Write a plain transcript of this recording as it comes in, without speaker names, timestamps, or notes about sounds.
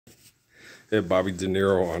had Bobby De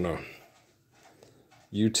Niro on a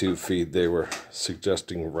YouTube feed. They were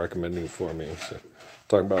recommending for me. So,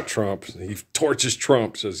 talking about Trump. He torches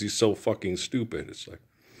Trump, says he's so fucking stupid. It's like,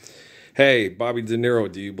 hey, Bobby De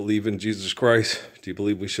Niro, do you believe in Jesus Christ? Do you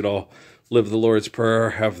believe we should all live the Lord's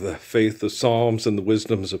Prayer, have the faith of Psalms and the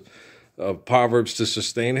wisdoms of Proverbs to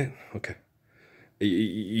sustain it? Okay.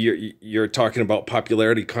 You're talking about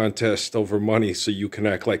popularity contest over money so you can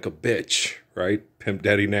act like a bitch, right? Pimp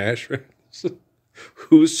Daddy Nash, right?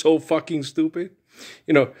 Who's so fucking stupid?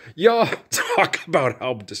 You know, y'all talk about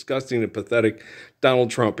how disgusting and pathetic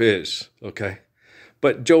Donald Trump is, okay?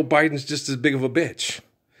 But Joe Biden's just as big of a bitch.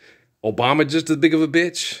 Obama just as big of a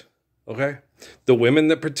bitch, okay? The women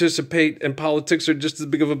that participate in politics are just as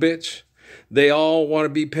big of a bitch. They all want to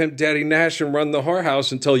be Pimp Daddy Nash and run the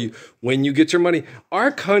whorehouse and tell you when you get your money.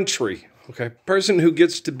 Our country, okay, person who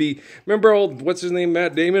gets to be, remember old, what's his name,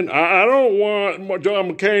 Matt Damon? I don't want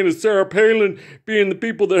John McCain and Sarah Palin being the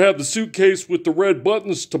people that have the suitcase with the red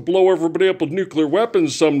buttons to blow everybody up with nuclear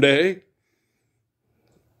weapons someday.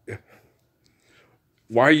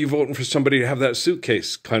 Why are you voting for somebody to have that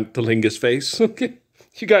suitcase, cunnilingus face? Okay,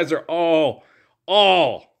 you guys are all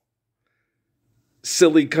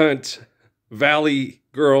silly cunt Valley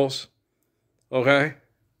girls, okay?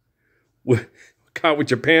 Caught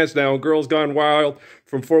with your pants down, girls gone wild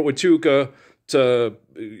from Fort Huachuca to,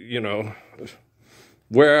 you know,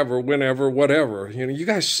 wherever, whenever, whatever. You know, you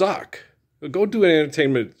guys suck. Go do an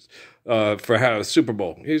entertainment for a Super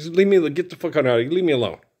Bowl. Leave me, get the fuck out of here. Leave me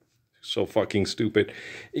alone. So fucking stupid.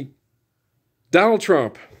 Donald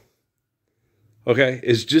Trump, okay,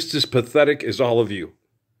 is just as pathetic as all of you.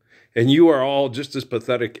 And you are all just as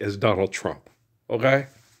pathetic as Donald Trump, okay?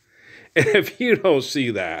 And if you don't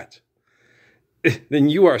see that, then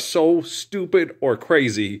you are so stupid or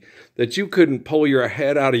crazy that you couldn't pull your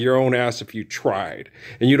head out of your own ass if you tried.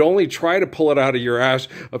 And you'd only try to pull it out of your ass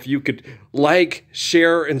if you could like,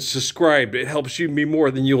 share, and subscribe. It helps you be more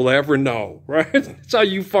than you'll ever know, right? That's how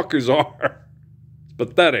you fuckers are. It's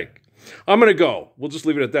pathetic. I'm going to go. We'll just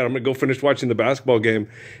leave it at that. I'm going to go finish watching the basketball game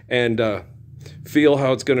and feel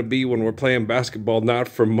how it's going to be when we're playing basketball, not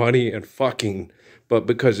for money and fucking, but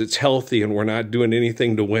because it's healthy and we're not doing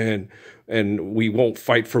anything to win and we won't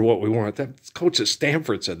fight for what we want. That coach at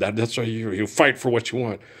Stanford said that. That's why you fight for what you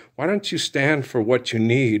want. Why don't you stand for what you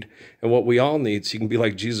need and what we all need so you can be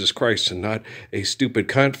like Jesus Christ and not a stupid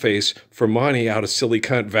cunt face for money out of silly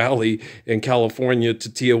cunt valley in California to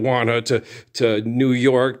Tijuana to New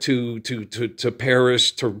York to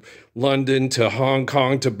Paris to London to Hong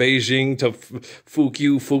Kong to Beijing to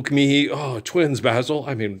Fuck me. Oh, twins, Basil.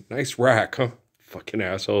 I mean, nice rack, huh? Fucking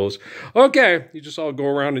assholes. Okay, you just all go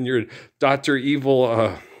around in your Dr.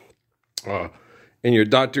 Evil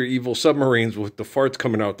submarines with the farts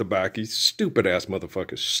coming out the back. You stupid ass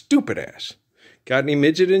motherfuckers. Stupid ass. Got any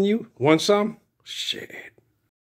midget in you? Want some? Shit.